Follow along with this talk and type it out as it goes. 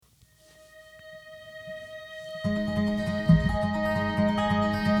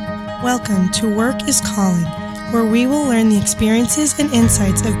Welcome to Work is Calling, where we will learn the experiences and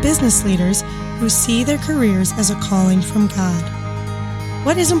insights of business leaders who see their careers as a calling from God.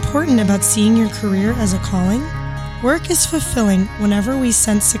 What is important about seeing your career as a calling? Work is fulfilling whenever we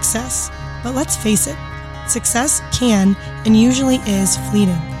sense success, but let's face it, success can and usually is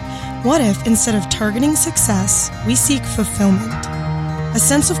fleeting. What if instead of targeting success, we seek fulfillment? A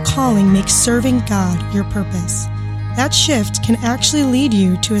sense of calling makes serving God your purpose. That shift can actually lead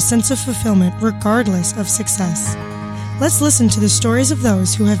you to a sense of fulfillment regardless of success. Let's listen to the stories of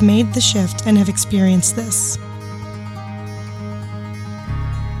those who have made the shift and have experienced this.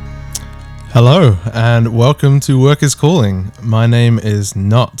 Hello, and welcome to Work is Calling. My name is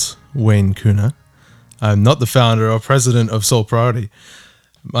not Wayne Kuna. I'm not the founder or president of Sole Priority.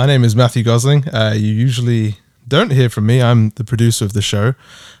 My name is Matthew Gosling. You usually don't hear from me. I'm the producer of the show,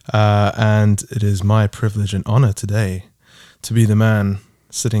 and it is my privilege and honor today to be the man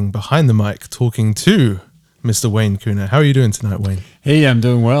sitting behind the mic talking to Mr. Wayne Kuna. How are you doing tonight, Wayne? Hey, I'm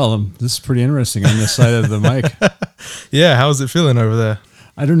doing well. This is pretty interesting on this side of the mic. Yeah, how's it feeling over there?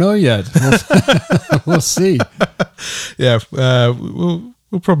 I don't know yet. We'll see. Yeah,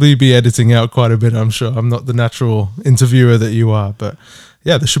 we'll probably be editing out quite a bit, I'm sure. I'm not the natural interviewer that you are, but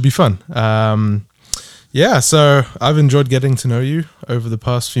yeah, this should be fun. Yeah, so I've enjoyed getting to know you over the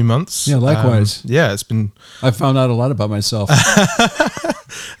past few months. Yeah, likewise. Yeah, it's been... I found out a lot about myself.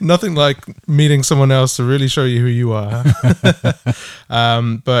 Nothing like meeting someone else to really show you who you are.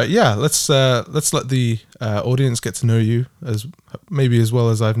 But yeah, let's let the audience get to know you as well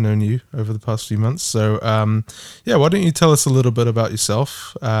as I've known you over the past few months. So yeah, why don't you tell us a little bit about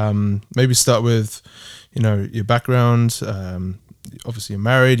yourself? Maybe start with, your background. Obviously, you're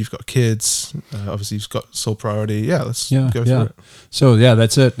married. You've got kids. Obviously, you've got Sole Priority. Yeah, let's go through it. So yeah,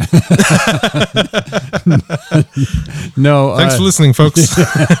 that's it. No, thanks for listening, folks.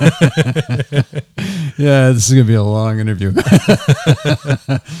 Yeah, this is gonna be a long interview.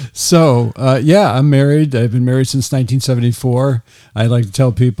 So yeah, I'm married. I've been married since 1974. I like to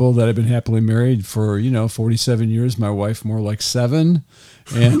tell people that I've been happily married for 47 years. My wife more like 7,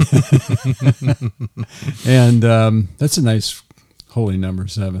 and and that's a nice holy number,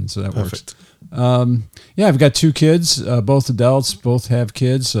 7, so that Perfect. Works. Yeah, I've got 2 kids, both adults, both have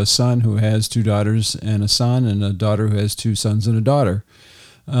kids, a son who has 2 daughters and a son, and a daughter who has 2 sons and a daughter.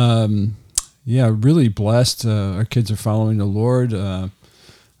 Yeah, really blessed. Our kids are following the Lord. Yeah,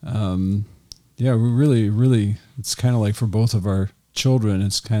 we're really, it's kind of like for both of our children,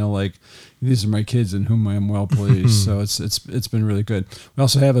 it's kind of like, these are my kids in whom I am well pleased. So it's been really good. We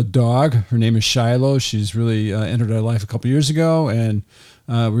also have a dog. Her name is Shiloh. She's really entered our life a couple years ago, and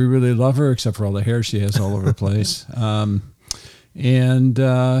we really love her, except for all the hair she has all over the place. Yeah,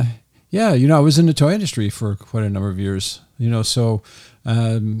 I was in the toy industry for quite a number of years. So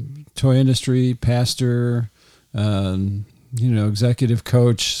toy industry, pastor, executive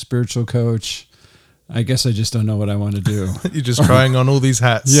coach, spiritual coach. I guess I just don't know what I want to do. You're just trying on all these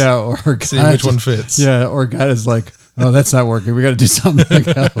hats. Yeah, or seeing which one fits. Yeah, or God is like, oh, that's not working. We got to do something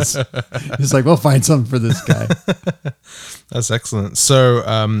else. He's like, we'll find something for this guy. That's excellent. So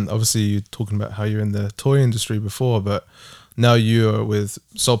obviously you're talking about how you're in the toy industry before, but now you're with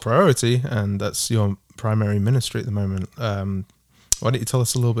Sole Priority, and that's your primary ministry at the moment. Why don't you tell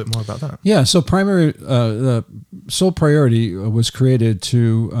us a little bit more about that? Yeah, so Sole Priority was created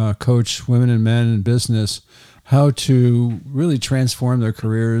to coach women and men in business how to really transform their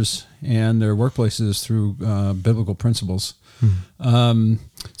careers and their workplaces through biblical principles.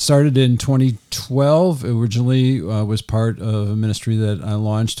 Started in 2012. Originally was part of a ministry that I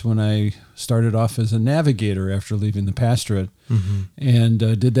launched when I started off as a navigator after leaving the pastorate, and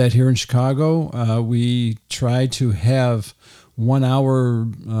did that here in Chicago. We tried to have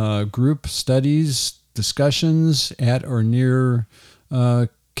 1-hour group studies, discussions at or near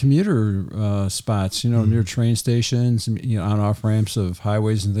commuter spots, near train stations, on-off ramps of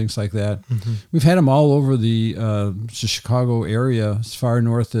highways and things like that. We've had them all over the Chicago area, as far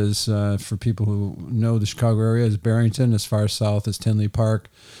north as, for people who know the Chicago area, as Barrington, as far south as Tinley Park,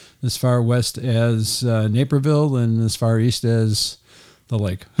 as far west as Naperville, and as far east as the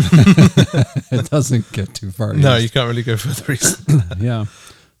lake. It doesn't get too far east. No, you can't really go further east. Yeah.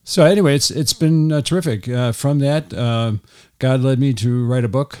 So anyway, it's been terrific. From that, God led me to write a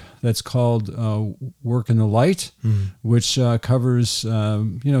book that's called Work in the Light, which covers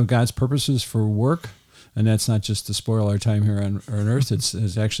God's purposes for work, and that's not just to spoil our time here on earth.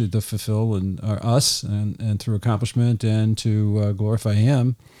 It's actually to fulfill us and through accomplishment and to glorify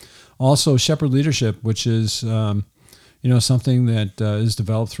Him. Also, shepherd leadership, which is something that is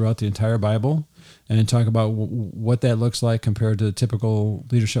developed throughout the entire Bible, and talk about what that looks like compared to the typical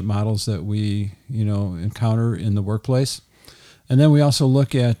leadership models that we, encounter in the workplace. And then we also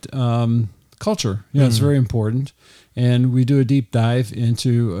look at culture. It's very important. And we do a deep dive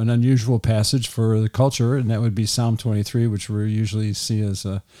into an unusual passage for the culture, and that would be Psalm 23, which we usually see as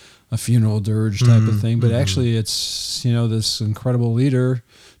a funeral dirge type of thing. But actually it's, this incredible leader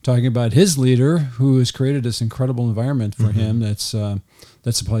talking about his leader who has created this incredible environment for him that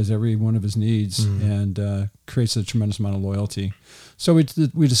supplies every one of his needs and creates a tremendous amount of loyalty. So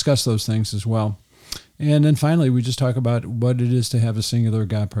we discuss those things as well. And then finally, we just talk about what it is to have a singular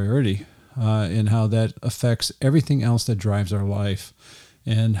God priority and how that affects everything else that drives our life,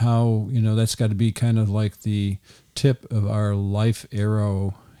 and how, that's got to be kind of like the tip of our life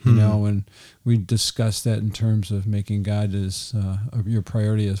arrow, and we discuss that in terms of making God as your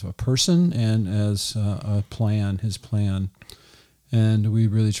priority as a person and as a plan, his plan. And we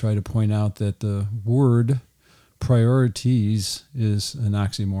really try to point out that the word priorities is an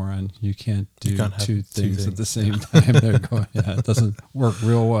oxymoron. You can't do two things at the same time. It doesn't work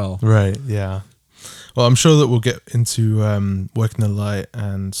real well. Right, yeah. Well, I'm sure that we'll get into working the light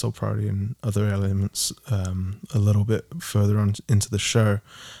and soul priority and other elements a little bit further on into the show.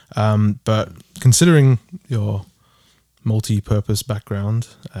 But considering your multi-purpose background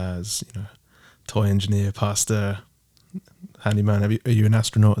as, toy engineer, pastor, handyman, are you an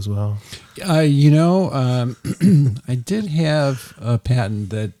astronaut as well? I did have a patent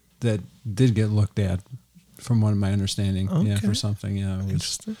that did get looked at, from one of my understanding. Okay. Yeah, for something. Yeah,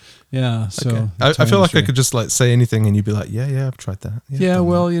 Interesting. Yeah, so okay. I feel like I could just say anything and you'd be like, yeah, I've tried that. Yeah,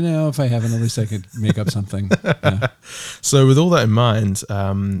 well, if I haven't, at least I could make up something. Yeah. So with all that in mind,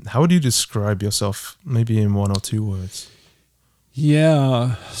 how would you describe yourself, maybe in one or two words?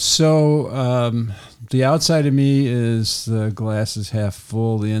 Yeah, so the outside of me is the glass is half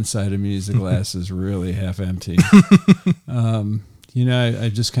full. The inside of me is the glass is really half empty. I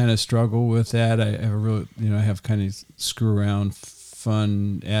just kind of struggle with that. I have a real, I have kind of screw around,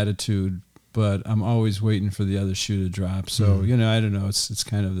 fun attitude, but I'm always waiting for the other shoe to drop. So, I don't know. It's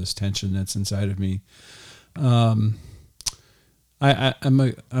kind of this tension that's inside of me. I'm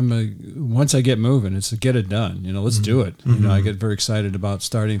a once I get moving, it's to get it done. Let's do it. I get very excited about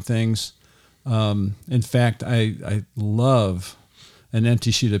starting things. In fact, I love an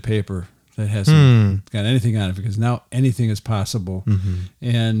empty sheet of paper that hasn't got anything on it, because now anything is possible.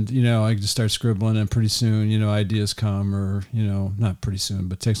 And, I just start scribbling, and pretty soon, ideas come, or, not pretty soon,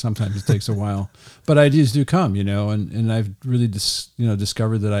 but sometimes it takes a while, but ideas do come, and I've really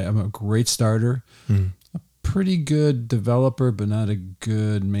discovered that I'm a great starter, a pretty good developer, but not a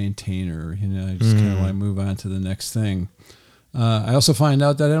good maintainer. I just kind of want to move on to the next thing. I also find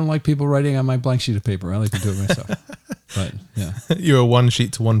out that I don't like people writing on my blank sheet of paper. I like to do it myself. But yeah, you're a one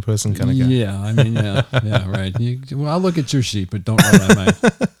sheet to one person kind of guy. Yeah, yeah, right. I'll look at your sheet, but don't write on mine.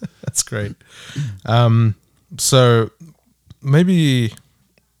 That's great. So maybe,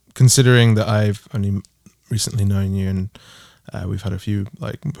 considering that I've only recently known you, and we've had a few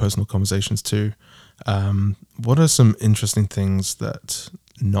personal conversations too, what are some interesting things that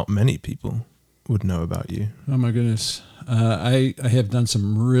not many people would know about you? Oh my goodness. I have done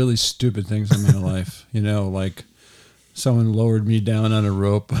some really stupid things in my life, like someone lowered me down on a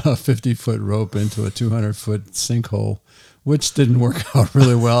rope, a 50-foot rope, into a 200-foot sinkhole, which didn't work out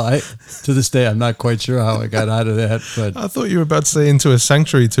really well. To this day, I'm not quite sure how I got out of that. But I thought you were about to say into a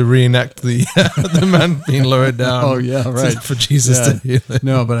sanctuary to reenact the the man being lowered down. Oh yeah, right. For Jesus to heal him.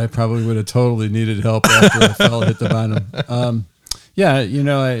 No, but I probably would have totally needed help after I fell, hit the bottom. Yeah,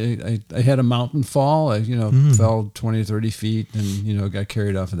 I had a mountain fall. I, fell 20 or 30 feet and, got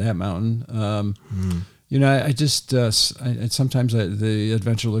carried off of that mountain. I just, sometimes the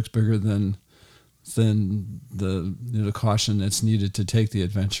adventure looks bigger than the caution that's needed to take the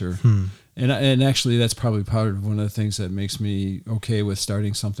adventure. And actually that's probably part of one of the things that makes me okay with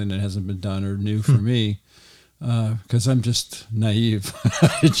starting something that hasn't been done or new for me. Because I'm just naive.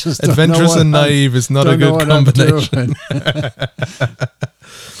 Adventurous and naive is not a good combination.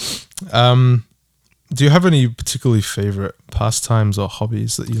 Do you have any particularly favorite pastimes or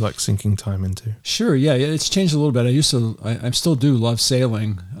hobbies that you like sinking time into? Sure. Yeah. It's changed a little bit. I still do love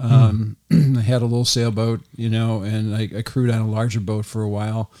sailing. I had a little sailboat, and I crewed on a larger boat for a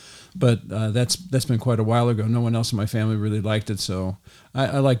while, but that's been quite a while ago. No one else in my family really liked it. So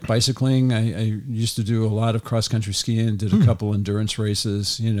I like bicycling. I used to do a lot of cross-country skiing, did a couple endurance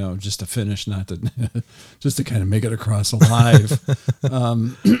races, just to finish, not to, just to kind of make it across alive.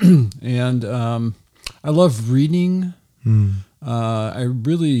 And I love reading. I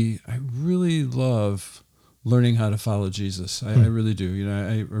really love learning how to follow Jesus. I really do. You know,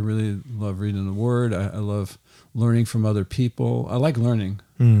 I really love reading the Word. I love learning from other people. I like learning.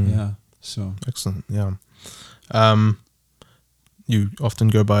 Yeah. So excellent. Yeah. You often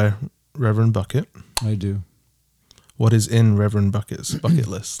go by Reverend Bucket. I do. What is in Reverend Bucket's bucket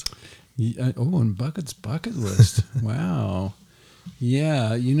list? And Bucket's bucket list. Wow.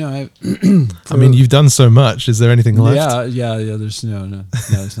 Yeah, you know, I mean, you've done so much. Is there anything left? Yeah. There's no,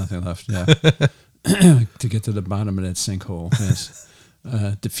 there's nothing left. Yeah, to get to the bottom of that sinkhole has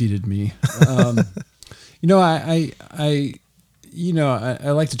defeated me. You know, I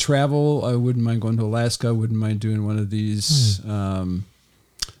like to travel. I wouldn't mind going to Alaska. I wouldn't mind doing one of these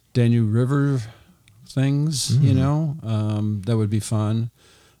Danube River things. You know, that would be fun.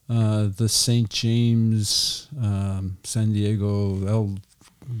 The St. James, San Diego, El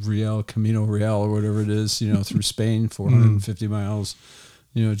Real, Camino Real, or whatever it is, you know, through Spain, 450 miles,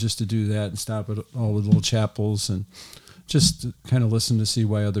 you know, just to do that and stop at all the little chapels and just kind of listen to see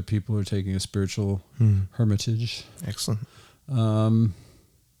why other people are taking a spiritual hermitage. Excellent.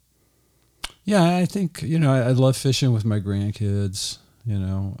 Yeah, I think, you know, I love fishing with my grandkids. You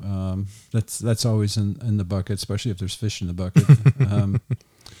know, that's always in the bucket, especially if there's fish in the bucket.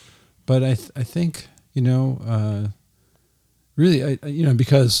 But I think, you know, really, you know,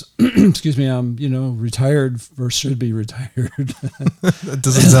 because, excuse me, I'm, you know, retired or should be retired. That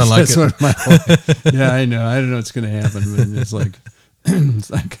doesn't sound like That's it. what my life, yeah, I know. I don't know what's going to happen. But it's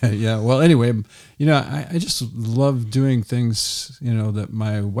like, yeah. Well, anyway, you know, I just love doing things, you know, that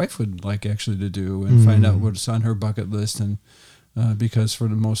my wife would like actually to do and find out what's on her bucket list. And because for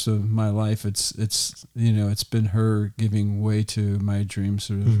the most of my life, it's you know, it's been her giving way to my dreams,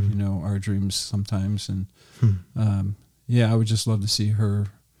 sort of, you know, our dreams sometimes. And yeah, I would just love to see her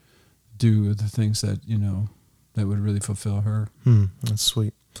do the things that, you know, that would really fulfill her. That's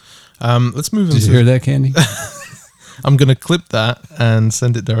sweet. Let's move on. Did you hear that, Candy? I'm going to clip that and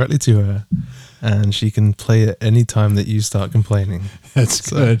send it directly to her, and she can play it any time that you start complaining. That's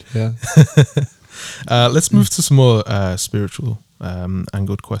good. Yeah. Let's move to some more spiritual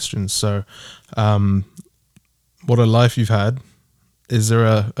angled questions. So, what a life you've had. Is there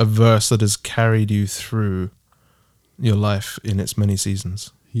a verse that has carried you through your life in its many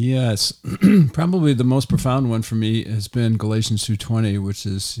seasons? Yes. Probably the most profound one for me has been Galatians 2:20, which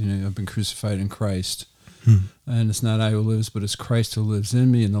is, you know, I've been crucified in Christ. And it's not I who lives, but it's Christ who lives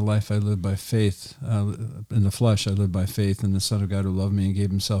in me. In the life I live by faith, in the flesh I live by faith in the Son of God who loved me and gave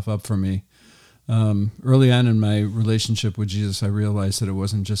himself up for me. Early on in my relationship with Jesus, I realized that it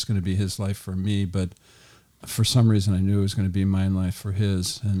wasn't just going to be his life for me, but for some reason I knew it was going to be my life for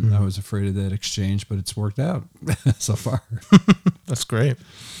his. And I was afraid of that exchange, but it's worked out so far. That's great.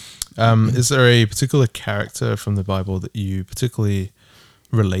 Is there a particular character from the Bible that you particularly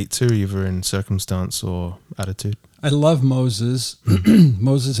relate to, either in circumstance or attitude? I love Moses.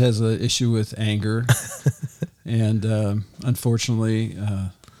 Moses has an issue with anger. And unfortunately...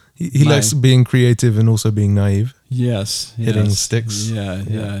 He likes being creative and also being naive. Yes. Hitting sticks.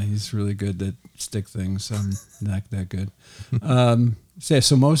 Yeah. He's really good at stick things. I'm not that good.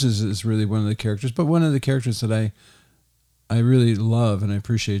 So Moses is really one of the characters. But one of the characters that I really love and I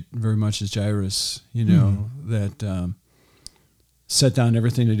appreciate very much is Jairus, you know, that set down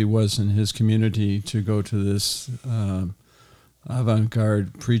everything that he was in his community to go to this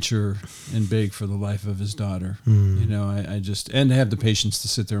avant-garde preacher and beg for the life of his daughter. You know, I just, and to have the patience to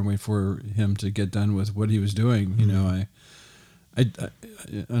sit there and wait for him to get done with what he was doing. You know, I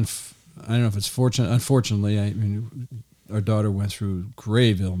don't know if it's fortunate. Unfortunately, I mean, our daughter went through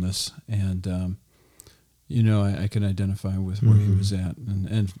grave illness, and you know, I can identify with where he was at,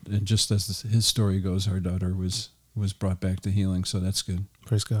 and just as his story goes, our daughter was brought back to healing, so that's good.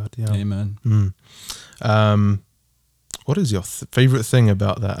 Praise God. Yeah. Amen. What is your favorite thing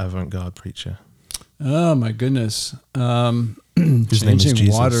about that avant-garde preacher? Oh my goodness! His name is Changing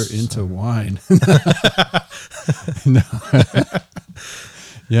Jesus, water into wine. No.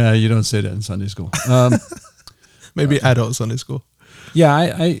 Yeah, you don't say that in Sunday school. Maybe adult Sunday school.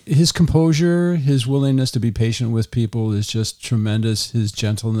 Yeah, his composure, his willingness to be patient with people is just tremendous. His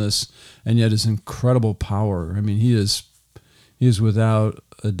gentleness, and yet his incredible power. I mean, he is without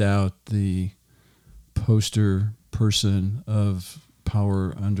a doubt the poster person of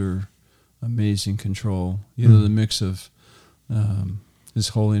power under amazing control. You know, the mix of his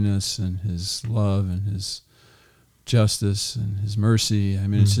holiness and his love and his justice and his mercy. I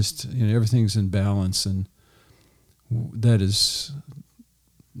mean, it's just, you know, everything's in balance, and that is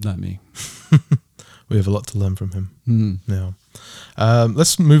not me. We have a lot to learn from him. Yeah.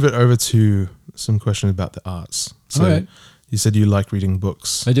 Let's move it over to some questions about the arts. So All right. You said you like reading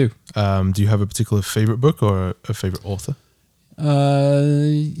books. I do. Do you have a particular favorite book or a favorite author?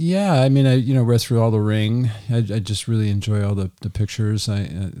 Yeah, I mean, I read through all the Ring. I just really enjoy all the pictures.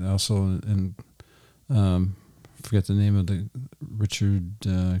 I also forget the name of the Richard.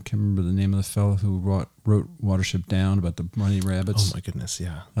 Can't remember the name of the fellow who wrote Watership Down about the running rabbits. Oh my goodness,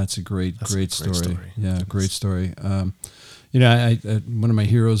 yeah, that's a great story. Yeah, Goodness. Great story. I one of my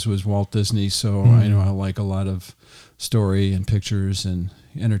heroes was Walt Disney, so I know I like a lot of story and pictures and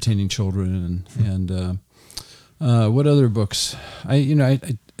entertaining children and what other books? I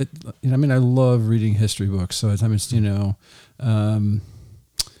love reading history books. So sometimes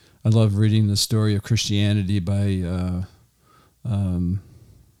I love reading the story of Christianity by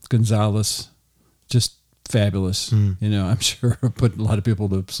Gonzalez. Just fabulous. I'm sure I put a lot of people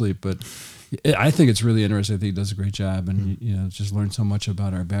to sleep, but I think it's really interesting. I think he does a great job, and just learn so much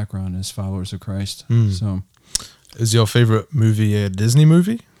about our background as followers of Christ. So, is your favorite movie a Disney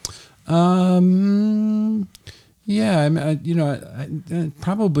movie? Yeah, I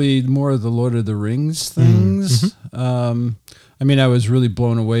probably more of the Lord of the Rings things. I was really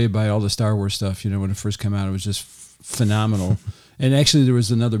blown away by all the Star Wars stuff. When it first came out, it was just phenomenal. And actually, there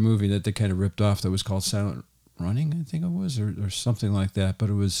was another movie that they kind of ripped off that was called Silent Running, I think it was, or something like that. But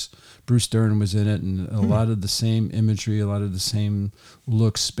it was Bruce Dern was in it, and a lot of the same imagery, a lot of the same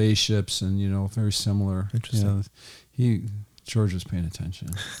looks, spaceships, and very similar. Interesting. George was paying attention.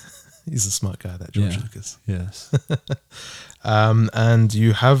 He's a smart guy, that George Lucas. Yes. And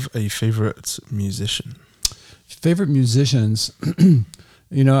you have a favorite musician? Favorite musicians,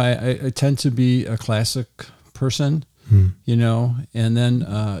 I tend to be a classic person, and then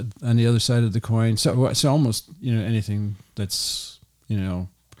on the other side of the coin, so almost, anything that's,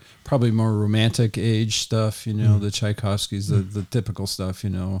 probably more romantic age stuff, the Tchaikovskys, the typical stuff,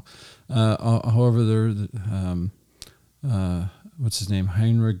 however, what's his name?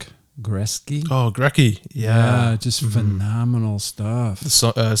 Heinrich Gresky. Oh, Grecki. Yeah. Just phenomenal stuff.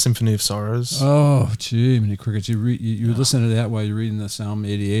 The Symphony of Sorrows. Oh, gee, many crickets. You listen to that while you're reading the Psalm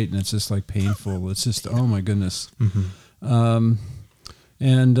 88, and it's just like painful. It's just, oh my goodness. On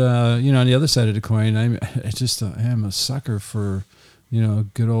the other side of the coin, I am a sucker for,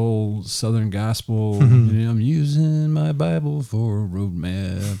 good old Southern gospel. I'm using my Bible for a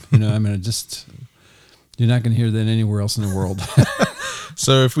roadmap. You're not going to hear that anywhere else in the world.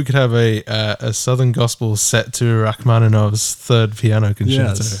 So if we could have a Southern gospel set to Rachmaninoff's third piano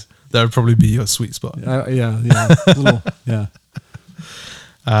concerto, that would probably be your sweet spot. Yeah.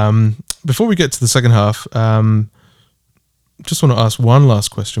 Before we get to the second half, just want to ask one last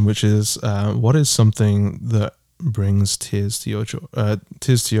question, which is, what is something that brings tears to your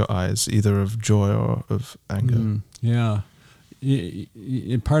eyes, either of joy or of anger?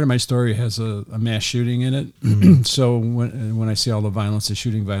 Part of my story has a mass shooting in it. So when I see all the violence, the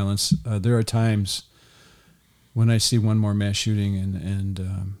shooting violence, there are times when I see one more mass shooting and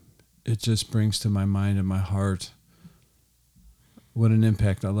it just brings to my mind and my heart what an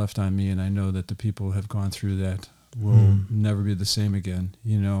impact that left on me. And I know that the people who have gone through that will never be the same again.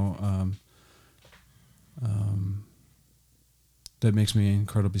 That makes me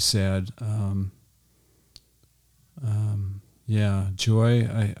incredibly sad. Joy.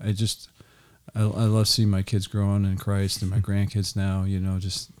 I love seeing my kids growing in Christ and my grandkids now,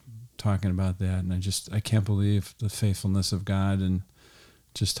 just talking about that. And I can't believe the faithfulness of God and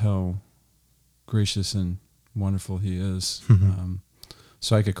just how gracious and wonderful he is.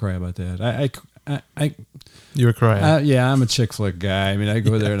 So I could cry about that. You're a crier. I'm a chick flick guy. I mean, I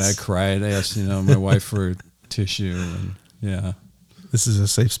go there and I cry and I ask, my wife for tissue and This is a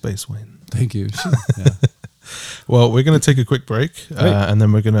safe space, Wayne. Thank you. Well, we're going to take a quick break, and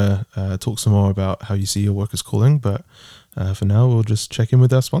then we're going to talk some more about how you see your work as calling. But for now, we'll just check in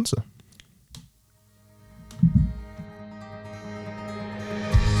with our sponsor.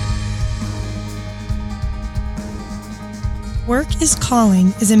 Work is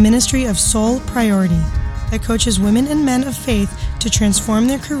Calling is a ministry of Soul Priority that coaches women and men of faith to transform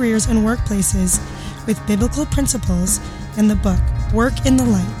their careers and workplaces with biblical principles and the book Work in the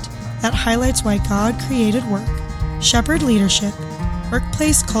Light that highlights why God created work, shepherd leadership,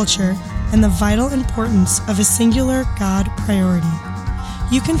 workplace culture, and the vital importance of a singular God priority.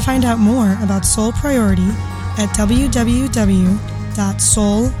 You can find out more about Soul Priority at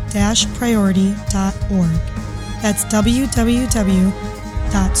www.soul-priority.org. That's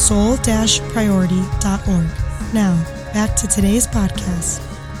www.soul-priority.org. Now, back to today's podcast.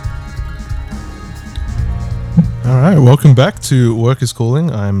 All right, welcome back to Work is Calling.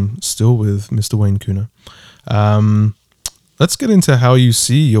 I'm still with Mr. Wayne Kuna. Let's get into how you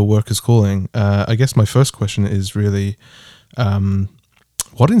see your work as calling. I guess my first question is really,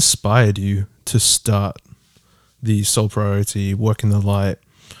 What inspired you to start the Soul Priority, Work in the Light,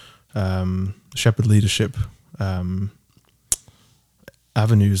 Shepherd Leadership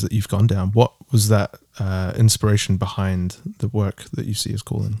avenues that you've gone down? What was that inspiration behind the work that you see as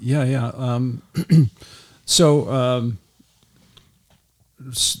calling? Yeah. So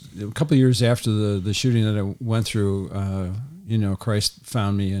a couple of years after the shooting that I went through, Christ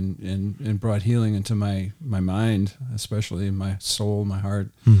found me and brought healing into my mind, especially in my soul, my heart.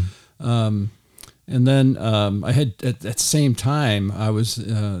 And then I had, at that same time, I was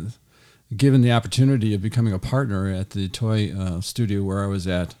given the opportunity of becoming a partner at the toy studio where I was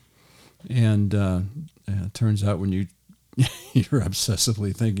at. And it turns out when you're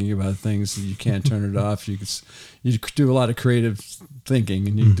obsessively thinking about things, you can't turn it off. You do a lot of creative thinking,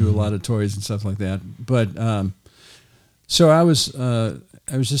 and you can do a lot of toys and stuff like that. But so I was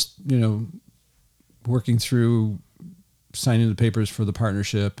just working through signing the papers for the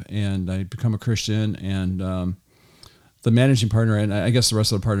partnership, and I become a Christian, and the managing partner, and I guess the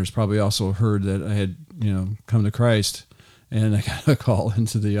rest of the partners probably also heard that I had come to Christ, and I got a call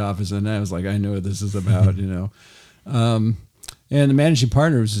into the office, and I was like, I know what this is about, And the managing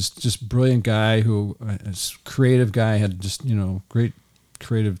partner was this just brilliant guy who, this creative guy, had just great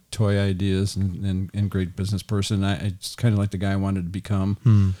creative toy ideas and great business person. I just kind of like the guy I wanted to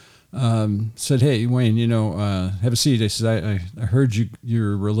become. Said, hey, Wayne, have a seat. I said, I heard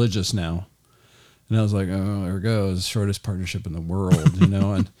you're religious now. And I was like, oh, there it goes, shortest partnership in the world,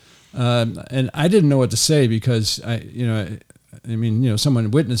 and I didn't know what to say because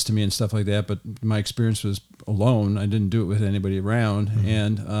someone witnessed to me and stuff like that, but my experience was alone. I didn't do it with anybody around.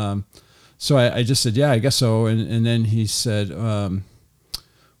 And so I just said, yeah, I guess so. And then he said,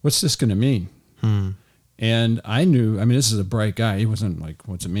 what's this going to mean? And I knew, this is a bright guy. He wasn't like,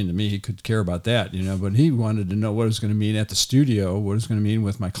 what's it mean to me? He could care about that, but he wanted to know what it was going to mean at the studio, what it was going to mean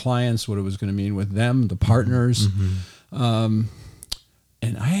with my clients, what it was going to mean with them, the partners. And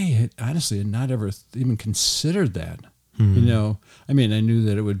I had not ever even considered that. I knew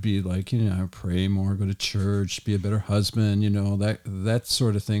that it would be like, pray more, go to church, be a better husband, that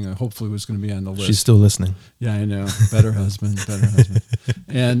sort of thing. Hopefully was going to be on the list. She's still listening. Yeah, I know. Better husband.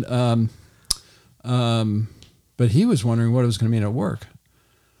 And, but he was wondering what it was going to mean at work.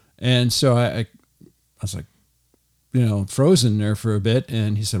 And so I was like, frozen there for a bit.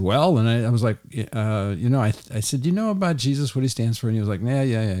 And he said, well, and I was like, I said, about Jesus, what he stands for? And he was like, yeah.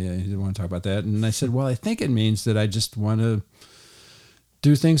 He didn't want to talk about that. And I said, well, I think it means that I just want to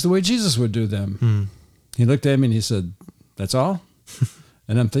do things the way Jesus would do them. He looked at me and he said, that's all?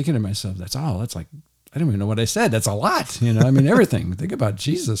 And I'm thinking to myself, that's all? That's like, I don't even know what I said. That's a lot, everything. Think about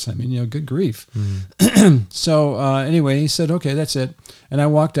Jesus. Good grief. So anyway, he said, okay, that's it. And I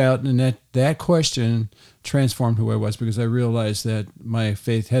walked out, and that question transformed who I was, because I realized that my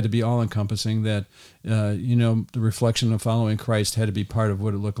faith had to be all-encompassing, that, the reflection of following Christ had to be part of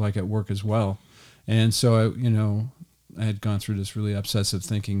what it looked like at work as well. And so, I had gone through this really obsessive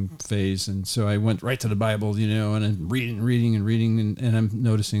thinking phase. And so I went right to the Bible, and I'm reading, and I'm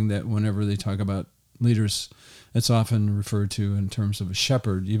noticing that whenever they talk about leaders, it's often referred to in terms of a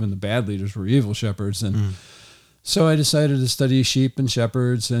shepherd. Even the bad leaders were evil shepherds. And so I decided to study sheep and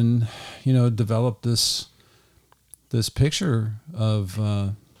shepherds and, develop this picture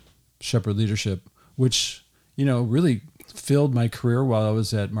of shepherd leadership, which, really filled my career while I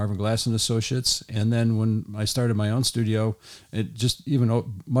was at Marvin Glass and Associates. And then when I started my own studio, it just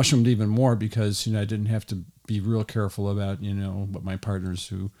even mushroomed even more, because, I didn't have to be real careful about, what my partners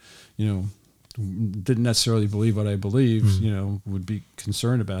who, didn't necessarily believe what I believed, would be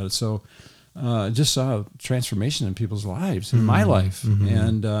concerned about it. So I just saw transformation in people's lives, in my life,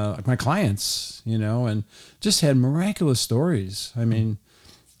 and my clients, and just had miraculous stories.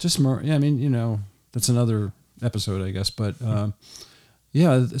 That's another episode, I guess. But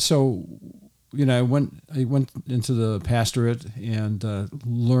so I went into the pastorate and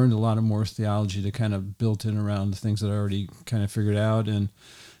learned a lot of more theology that kind of built in around the things that I already kind of figured out.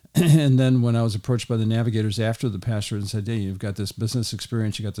 And then when I was approached by the navigators after the pastorate and said, hey, you've got this business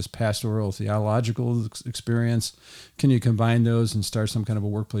experience, you got this pastoral theological experience, can you combine those and start some kind of a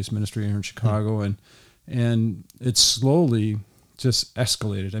workplace ministry here in Chicago? And it slowly just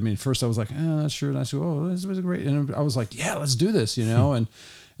escalated. First I was like, not sure. And I said, oh, this was great. And I was like, yeah, let's do this, and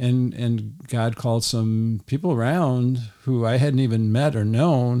God called some people around who I hadn't even met or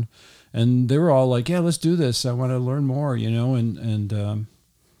known. And they were all like, yeah, let's do this. I want to learn more,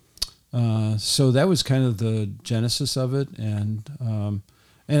 so that was kind of the genesis of it, and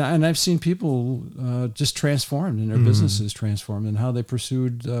I've seen people just transformed, and their businesses transformed, and how they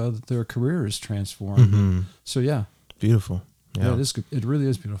pursued their careers transformed. So yeah. Beautiful. Yeah. It is. It really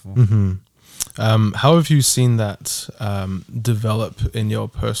is beautiful. How have you seen that develop in your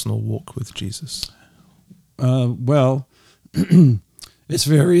personal walk with Jesus? Well, it's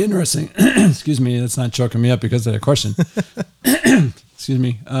very interesting. Excuse me, that's not choking me up because of that question. Excuse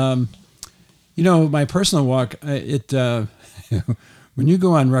me. My personal walk, when you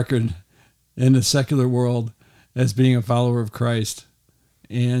go on record in the secular world as being a follower of Christ,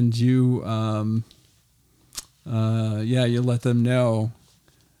 and you, you let them know,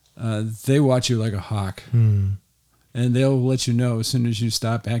 they watch you like a hawk. And they'll let you know as soon as you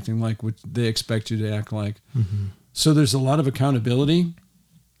stop acting like what they expect you to act like. So there's a lot of accountability,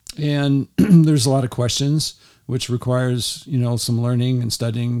 and there's a lot of questions, which requires, some learning and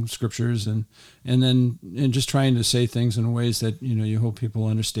studying scriptures and just trying to say things in ways that, you hope people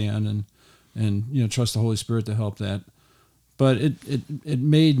understand and trust the Holy Spirit to help that. But it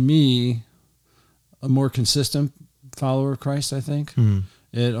made me a more consistent follower of Christ, I think.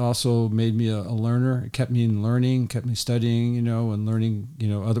 It also made me a learner. It kept me in learning, kept me studying, and learning,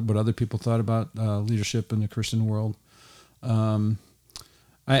 what other people thought about leadership in the Christian world. I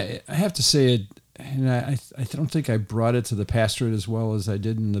have to say it, and I don't think I brought it to the pastorate as well as I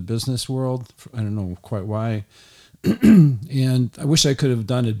did in the business world. I don't know quite why. And I wish I could have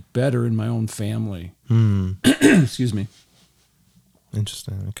done it better in my own family. Excuse me.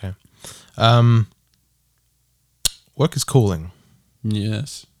 Interesting. Okay. Work is calling.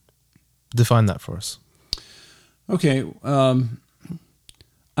 Yes. Define that for us. Okay.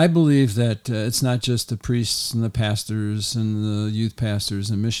 I believe that it's not just the priests and the pastors and the youth pastors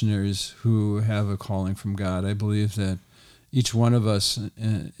and missionaries who have a calling from God. I believe that each one of us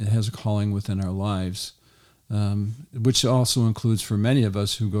has a calling within our lives, which also includes for many of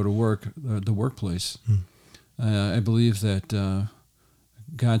us who go to work, the workplace. I believe that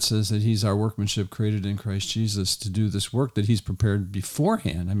God says that he's our workmanship created in Christ Jesus to do this work that he's prepared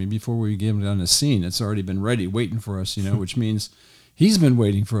beforehand. I mean, before we get on the scene, it's already been ready, waiting for us, which means he's been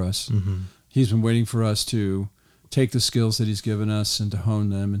waiting for us. He's been waiting for us to take the skills that he's given us and to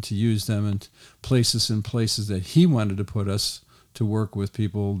hone them and to use them and place us in places that he wanted to put us to work with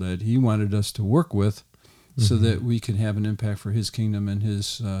people that he wanted us to work with so that we can have an impact for his kingdom and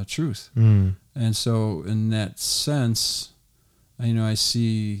his truth. And so in that sense, I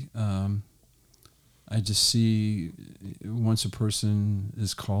see, I just see once a person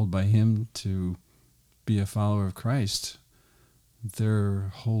is called by him to be a follower of Christ,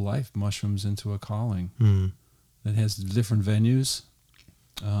 their whole life mushrooms into a calling that has different venues,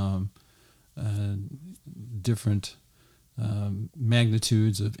 different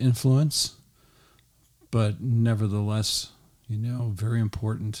magnitudes of influence, but nevertheless, very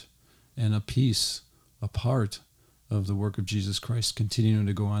important and a piece, a part of the work of Jesus Christ continuing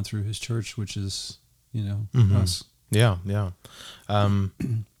to go on through his church, which is, us. Yeah.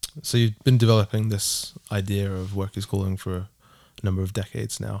 So you've been developing this idea of work is calling for a number of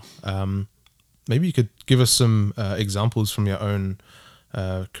decades now. Maybe you could give us some examples from your own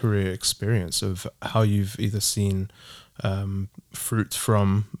career experience of how you've either seen fruit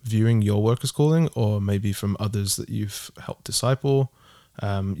from viewing your work as calling or maybe from others that you've helped disciple.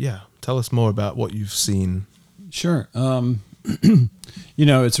 Tell us more about what you've seen. Sure.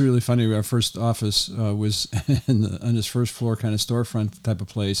 It's really funny. Our first office was on this first floor kind of storefront type of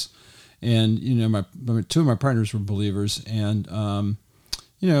place. And, two of my partners were believers. And,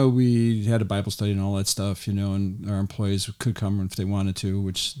 we had a Bible study and all that stuff, and our employees could come if they wanted to,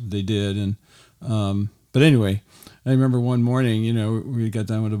 which they did. And but anyway, I remember one morning, we got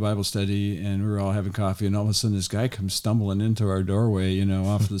done with a Bible study and we were all having coffee, and all of a sudden this guy comes stumbling into our doorway,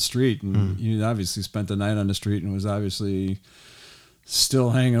 off the street. And he obviously spent the night on the street and was obviously still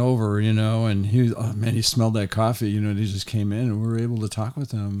hanging over, and he smelled that coffee, and he just came in and we were able to talk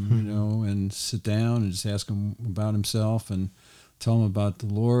with him, and sit down and just ask him about himself and tell him about the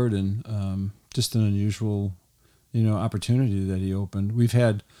Lord, and just an unusual, opportunity that he opened. We've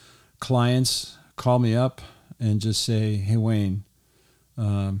had clients call me up and just say, "Hey, Wayne,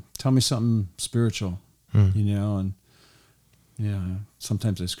 tell me something spiritual," and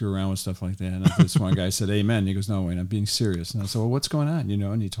sometimes I screw around with stuff like that. And this one guy said, "Amen." He goes, "No, Wayne, I'm being serious." And I said, "Well, what's going on?"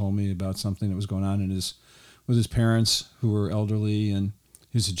 And he told me about something that was going on with his parents who were elderly, and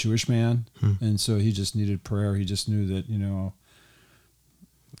he's a Jewish man, and so he just needed prayer. He just knew that,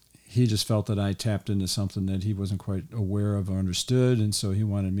 he just felt that I tapped into something that he wasn't quite aware of or understood, and so he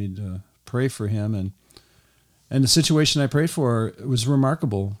wanted me to pray for him. And the situation I prayed for was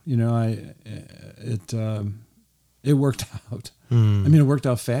remarkable. It worked out. I mean, it worked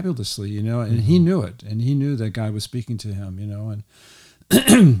out fabulously, and he knew it, and he knew that God was speaking to him, and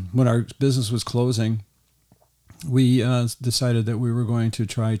when our business was closing, we decided that we were going to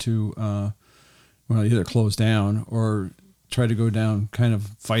try to either close down or try to go down kind of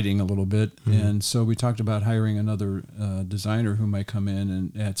fighting a little bit. And so we talked about hiring another designer who might come in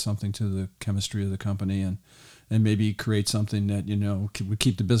and add something to the chemistry of the company and maybe create something that, would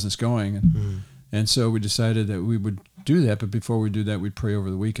keep the business going. And so we decided that we would do that. But before we do that, we'd pray over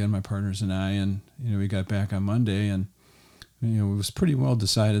the weekend, my partners and I. And, we got back on Monday and, it was pretty well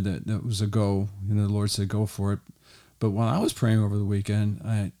decided that that was a go. The Lord said, go for it. But while I was praying over the weekend,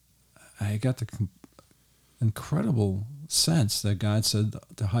 I got the incredible sense that God said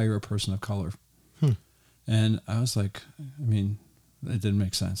to hire a person of color. And I was like, it didn't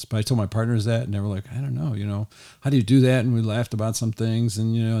make sense. But I told my partners that, and they were like, I don't know, how do you do that? And we laughed about some things,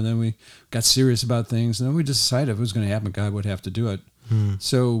 and, and then we got serious about things. And then we just decided if it was going to happen, God would have to do it.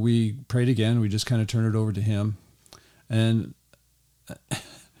 So we prayed again. We just kind of turned it over to him. And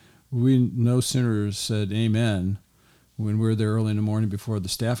we no sooner said amen when we were there early in the morning before the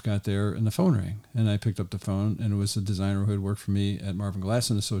staff got there, and the phone rang. And I picked up the phone, and it was a designer who had worked for me at Marvin Glass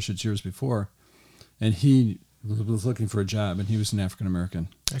and Associates years before. And he was looking for a job, and he was an African-American.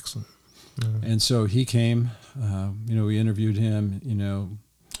 Excellent. And so he came, we interviewed him,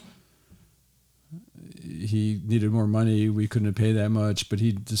 he needed more money. We couldn't pay that much, but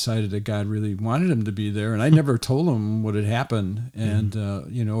he decided that God really wanted him to be there. And I never told him what had happened. And,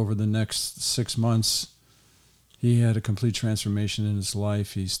 over the next 6 months, he had a complete transformation in his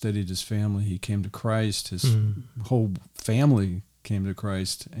life. He studied his family. He came to Christ. His whole family came to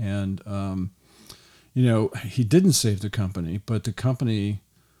Christ. And, he didn't save the company, but the company,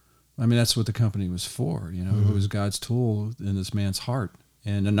 that's what the company was for. It was God's tool in this man's heart.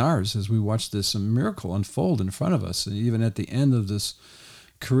 And in ours, as we watched this miracle unfold in front of us, and even at the end of this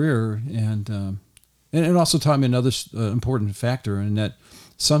career, and it also taught me another important factor, in that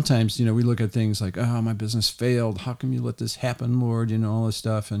sometimes, we look at things like, oh, my business failed. How come you let this happen, Lord? All this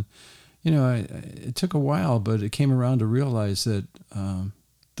stuff. And, it took a while, but it came around to realize that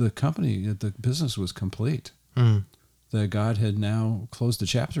the business was complete. That God had now closed the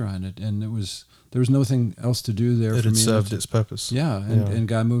chapter on it, and there was nothing else to do there. It had served its purpose. Yeah, and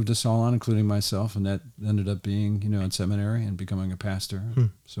God moved us all on, including myself, and that ended up being, in seminary and becoming a pastor.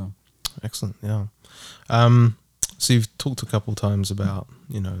 So, excellent. Yeah. So you've talked a couple of times about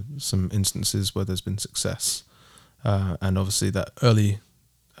some instances where there's been success, and obviously that early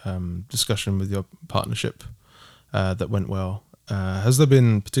discussion with your partnership that went well. Has there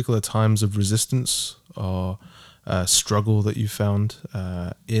been particular times of resistance or struggle that you found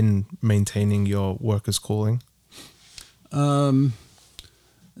in maintaining your worker's calling?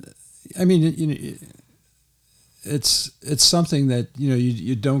 It's something that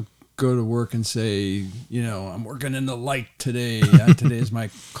you don't go to work and say, I'm working in the light today. Today is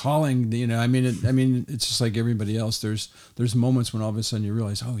my calling. It's just like everybody else. There's moments when all of a sudden you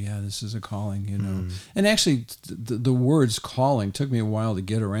realize, oh yeah, this is a calling. And actually, the words calling took me a while to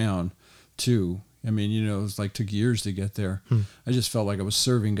get around too. It was like took years to get there. I just felt like I was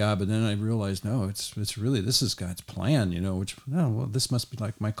serving God, but then I realized, no, it's really, this is God's plan, this must be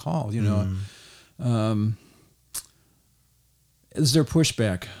like my call, Is there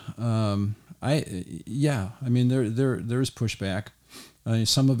pushback? There's pushback.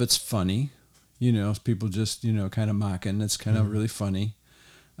 Some of it's funny, people just, kind of mocking. It's kind of really funny.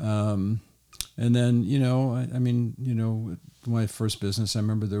 And then, my first business, I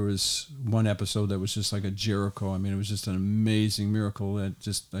remember there was one episode that was just like a Jericho. It was just an amazing miracle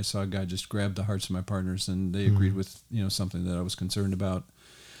that I saw God just grab the hearts of my partners, and they agreed with, something that I was concerned about.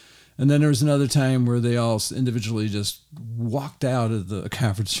 And then there was another time where they all individually just walked out of the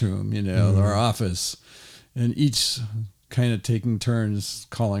conference room, our office, and each kind of taking turns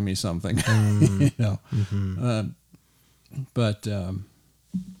calling me something, it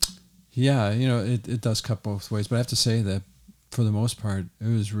does cut both ways. But I have to say that for the most part, it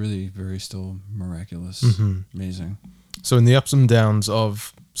was really very still miraculous, amazing. So in the ups and downs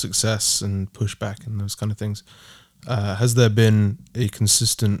of success and pushback and those kind of things, has there been a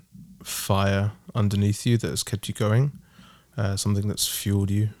consistent fire underneath you that has kept you going? Something that's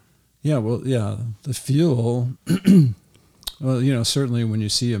fueled you? The fuel. Well, certainly when you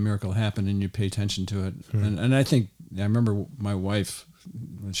see a miracle happen and you pay attention to it. And I think, I remember my wife,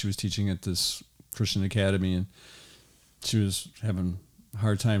 when she was teaching at this Christian academy, and she was having a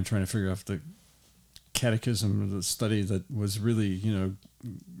hard time trying to figure out the catechism, the study that was really,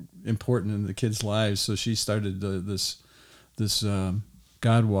 important in the kids' lives. So she started this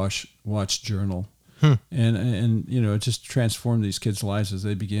God Watch journal. And it just transformed these kids' lives as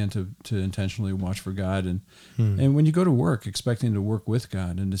they began to intentionally watch for God. And when you go to work expecting to work with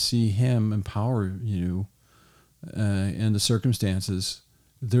God and to see Him empower you, and the circumstances,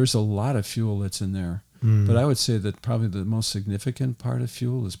 there's a lot of fuel that's in there. But I would say that probably the most significant part of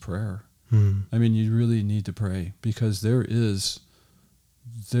fuel is prayer. I mean, you really need to pray, because there's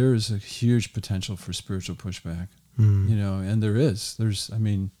a huge potential for spiritual pushback, and there's, I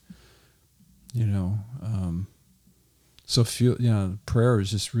mean, so prayer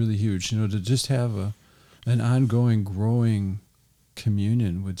is just really huge, to just have an ongoing, growing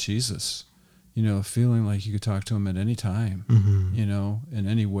communion with Jesus, feeling like you could talk to him at any time, in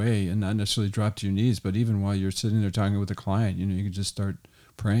any way, and not necessarily drop to your knees, but even while you're sitting there talking with a client, you can just start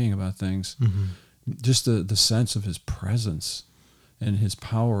praying about things. Just the sense of his presence and his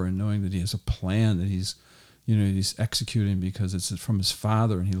power, and knowing that he has a plan that he's executing because it's from his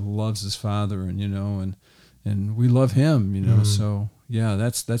Father, and he loves his Father, and and we love him, So yeah,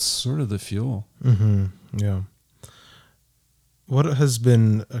 that's sort of the fuel. Yeah. What has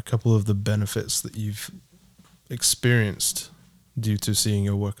been a couple of the benefits that you've experienced due to seeing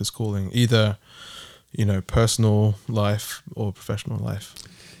your work as calling, either, personal life or professional life?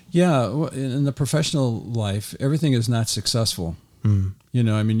 Yeah, in the professional life, everything is not successful. I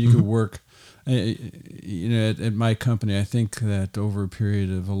mean, you could work, at my company, I think that over a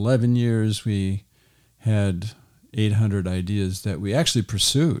period of 11 years, we had 800 ideas that we actually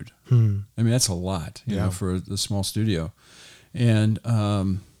pursued. I mean, that's a lot, for a small studio. And,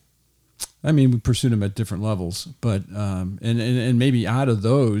 I mean, we pursued them at different levels, but, and maybe out of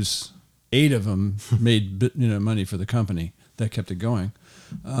those, 8 of them made, money for the company that kept it going.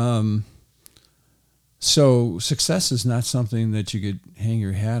 So success is not something that you could hang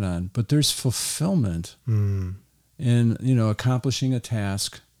your hat on, but there's fulfillment in, accomplishing a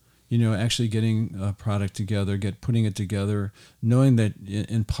task, actually getting a product together, putting it together, knowing that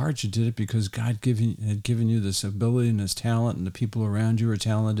in part you did it because God had given you this ability and this talent, and the people around you are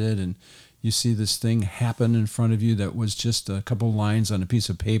talented, and you see this thing happen in front of you that was just a couple lines on a piece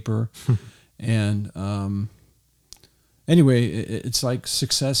of paper. And anyway, it's like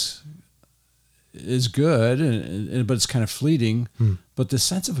success is good, but it's kind of fleeting. But the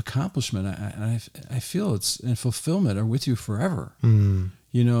sense of accomplishment, I feel and fulfillment are with you forever.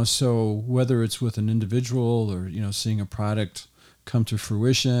 So whether it's with an individual or, seeing a product come to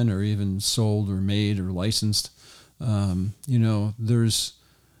fruition or even sold or made or licensed, there's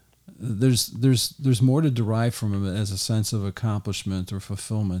more to derive from it as a sense of accomplishment or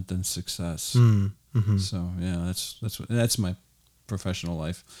fulfillment than success. So yeah, that's my professional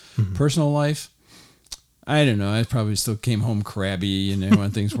life. Personal life, I don't know. I probably still came home crabby,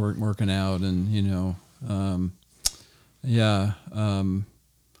 when things weren't working out, and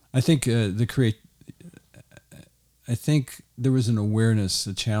I think I think there was an awareness,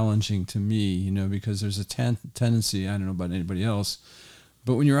 challenging to me, because there's a tendency. I don't know about anybody else,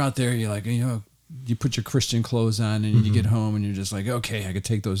 but when you're out there, you're like, you put your Christian clothes on, and you get home, and you're just like, okay, I could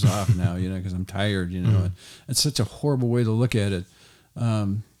take those off now, because I'm tired, And it's such a horrible way to look at it.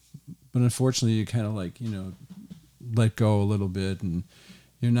 But unfortunately, you kind of like, let go a little bit, and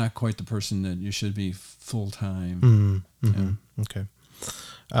you're not quite the person that you should be full time. Okay.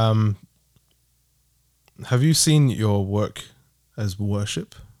 Have you seen your work as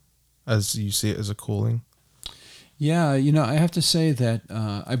worship, as you see it as a calling? Yeah, I have to say that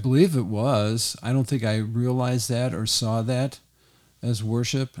I believe it was. I don't think I realized that or saw that as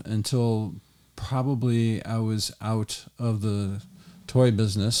worship until probably I was out of the toy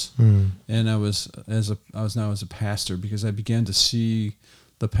business, and I was now as a pastor, because I began to see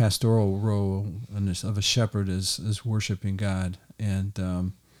the pastoral role of a shepherd as worshiping God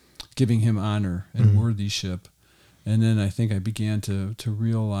and giving him honor and worthyship. And then I think I began to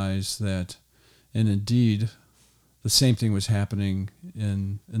realize that, and indeed, the same thing was happening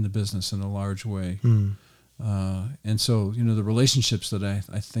in the business in a large way. And so, the relationships that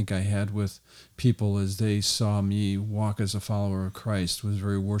I think I had with people as they saw me walk as a follower of Christ was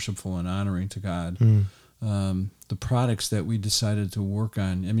very worshipful and honoring to God. The products that we decided to work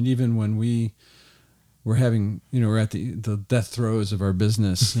on, I mean, even when we were having, we're at the death throes of our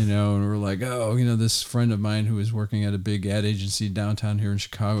business, and we're like, this friend of mine who was working at a big ad agency downtown here in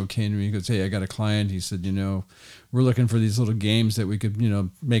Chicago came to me and goes, hey, I got a client. He said, we're looking for these little games that we could,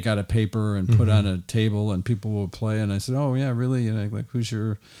 make out of paper and put on a table and people will play. And I said, oh yeah, really? And like, who's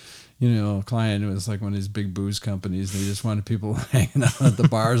your, client? It was like one of these big booze companies. They just wanted people hanging out at the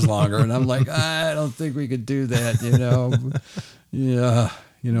bars longer. And I'm like, I don't think we could do that, Yeah.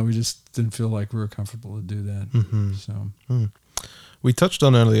 We just didn't feel like we were comfortable to do that. So, We touched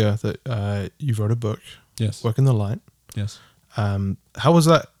on earlier that you wrote a book. Yes. Work in the Light. Yes. How was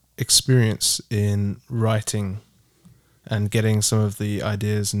that experience in writing and getting some of the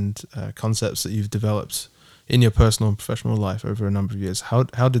ideas and concepts that you've developed in your personal and professional life over a number of years. How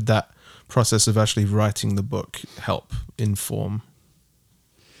did that process of actually writing the book help inform?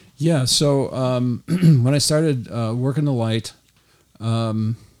 Yeah, so when I started working the light,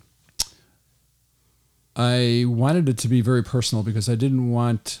 I wanted it to be very personal because I didn't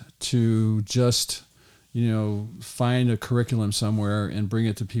want to just, find a curriculum somewhere and bring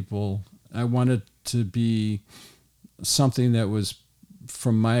it to people. I wanted to be something that was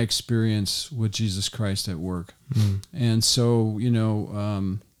from my experience with Jesus Christ at work. And so,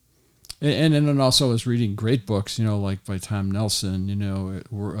 and then also I was reading great books, like by Tom Nelson,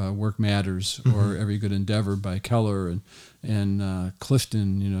 Work Matters, or Every Good Endeavor by Keller, and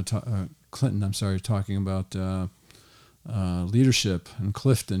Clifton, Clinton, talking about leadership, and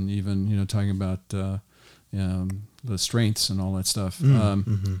Clifton even, talking about the strengths and all that stuff.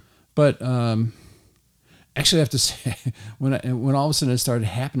 But actually, I have to say, when all of a sudden it started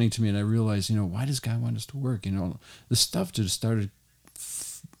happening to me, and I realized, why does God want us to work? The stuff just started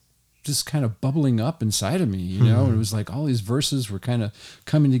just kind of bubbling up inside of me, and it was like all these verses were kind of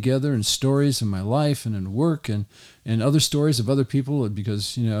coming together, and stories in my life and in work, and other stories of other people,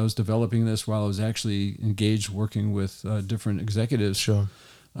 because I was developing this while I was actually engaged working with different executives. Sure.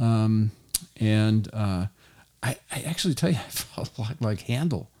 I actually tell you, I felt like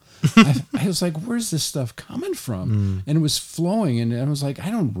Handel. I was like, where's this stuff coming from? And it was flowing, and I was like, I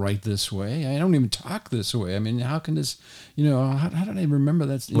don't write this way. I don't even talk this way. I mean, how can this, how did I remember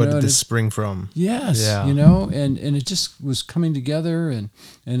that? Where did this spring from? Yes, yeah. And it just was coming together, and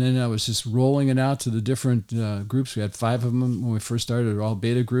then I was just rolling it out to the different groups. We had 5 of them when we first started, all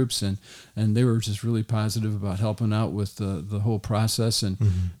beta groups, and they were just really positive about helping out with the whole process, and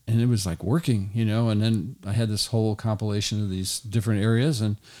it was like working, and then I had this whole compilation of these different areas,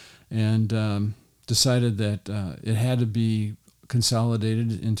 and decided that it had to be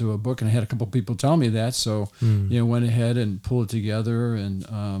consolidated into a book, and I had a couple people tell me that, so went ahead and pulled it together,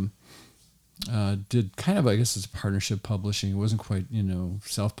 and did kind of, I guess it's partnership publishing. It wasn't quite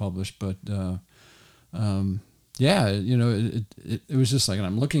self-published, but it was just like, and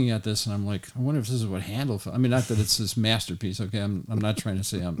I'm looking at this, and I'm like, I wonder if this is what Handel felt. I mean, not that it's this masterpiece. Okay, I'm not trying to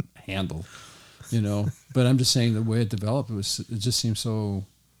say I'm Handel, but I'm just saying the way it developed, it just seemed so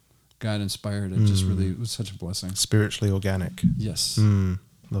God inspired. It just really, it was such a blessing. Spiritually organic. Yes.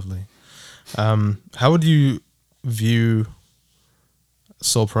 Lovely. How would you view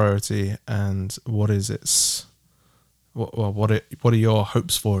soul priority, and what is its, what are your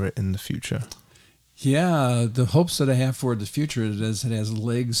hopes for it in the future? Yeah, the hopes that I have for the future is it has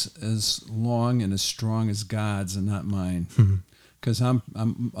legs as long and as strong as God's, and not mine. Because I'm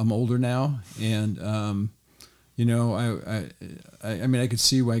older now, and I mean, I could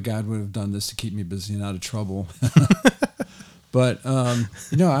see why God would have done this to keep me busy and out of trouble. But,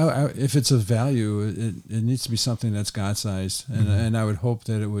 if it's of value, it needs to be something that's God-sized. And I would hope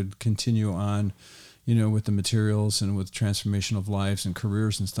that it would continue on, with the materials and with transformation of lives and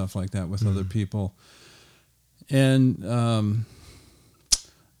careers and stuff like that with other people. And,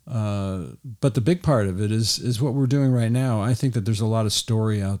 but the big part of it is what we're doing right now. I think that there's a lot of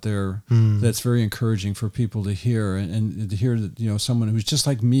story out there that's very encouraging for people to hear, and to hear that, someone who's just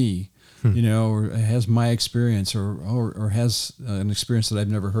like me, or has my experience, or has an experience that I've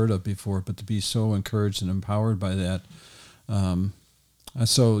never heard of before, but to be so encouraged and empowered by that.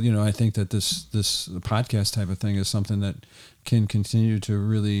 So, I think that this podcast type of thing is something that can continue to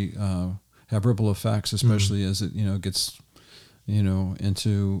really have ripple effects, especially as it, gets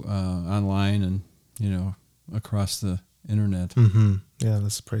into online and, across the internet. Yeah,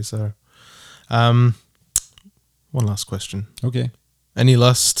 let's pray so. One last question. Okay. Any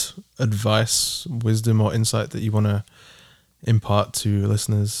last advice, wisdom, or insight that you want to impart to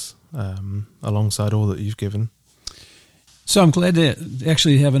listeners alongside all that you've given? So I'm glad to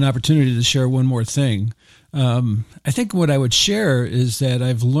actually have an opportunity to share one more thing. I think what I would share is that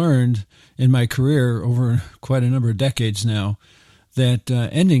I've learned in my career over quite a number of decades now that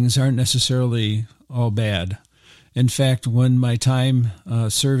endings aren't necessarily all bad. In fact, when my time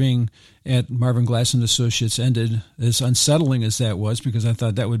serving at Marvin Glass and Associates ended, as unsettling as that was, because I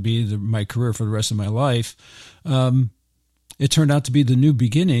thought that would be my career for the rest of my life, it turned out to be the new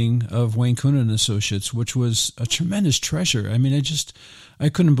beginning of Wayne Kuna and Associates, which was a tremendous treasure. I mean, I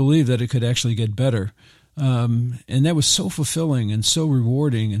couldn't believe that it could actually get better. And that was so fulfilling and so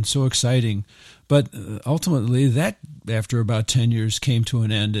rewarding and so exciting. But ultimately, that, after about 10 years, came to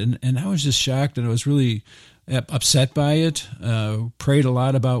an end. And I was just shocked, and I was really upset by it, prayed a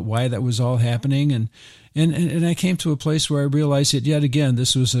lot about why that was all happening. And I came to a place where I realized that yet again,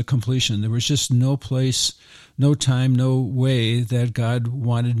 this was a completion. There was just no place, no time, no way that God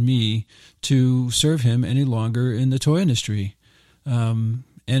wanted me to serve him any longer in the toy industry. And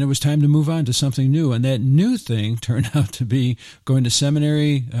it was time to move on to something new. And that new thing turned out to be going to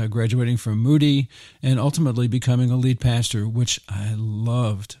seminary, graduating from Moody, and ultimately becoming a lead pastor, which I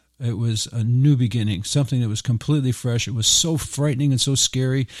loved. It was a new beginning, something that was completely fresh. It was so frightening and so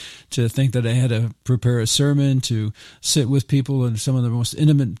scary to think that I had to prepare a sermon, to sit with people in some of the most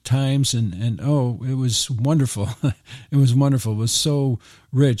intimate times. And it was wonderful. It was wonderful. It was so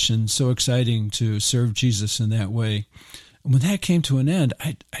rich and so exciting to serve Jesus in that way. When that came to an end,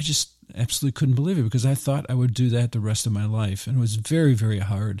 I just absolutely couldn't believe it, because I thought I would do that the rest of my life. And it was very, very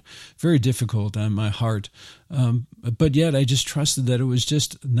hard, very difficult on my heart. But yet I just trusted that it was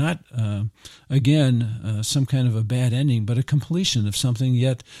just not, some kind of a bad ending, but a completion of something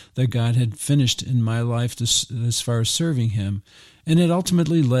yet that God had finished in my life as far as serving him. And it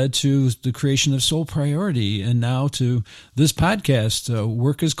ultimately led to the creation of Soul Priority, and now to this podcast,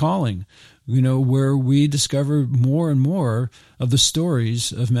 Work is Calling, where we discover more and more of the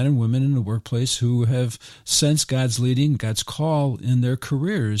stories of men and women in the workplace who have sensed God's leading, God's call in their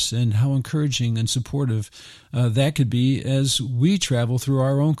careers, and how encouraging and supportive that could be as we travel through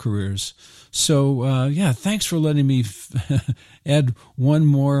our own careers. So, thanks for letting me add one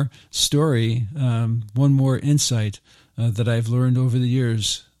more story, one more insight that I've learned over the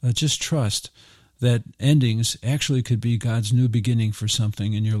years. Just trust that endings actually could be God's new beginning for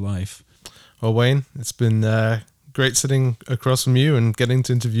something in your life. Well, Wayne, it's been great sitting across from you and getting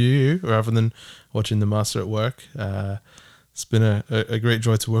to interview you rather than watching the master at work. It's been a great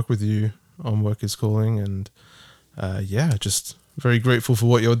joy to work with you on Work is Calling, and just very grateful for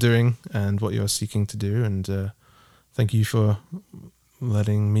what you're doing and what you're seeking to do, and thank you for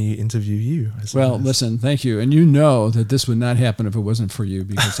letting me interview you. Well, listen, thank you. And you know that this would not happen if it wasn't for you,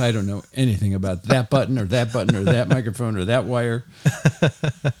 because I don't know anything about that button or that microphone or that wire.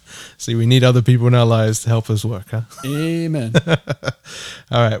 See, we need other people in our lives to help us work, huh? Amen.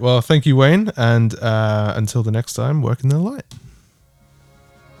 All right. Well, thank you, Wayne. And until the next time, work in the light.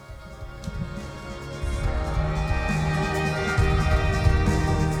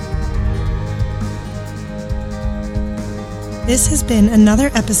 This has been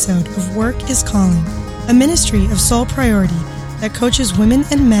another episode of Work is Calling, a ministry of Soul Priority that coaches women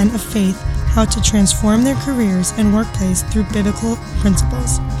and men of faith how to transform their careers and workplace through biblical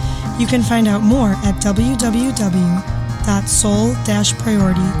principles. You can find out more at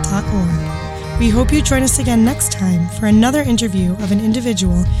www.soul-priority.org. We hope you join us again next time for another interview of an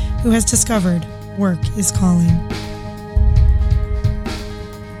individual who has discovered work is calling.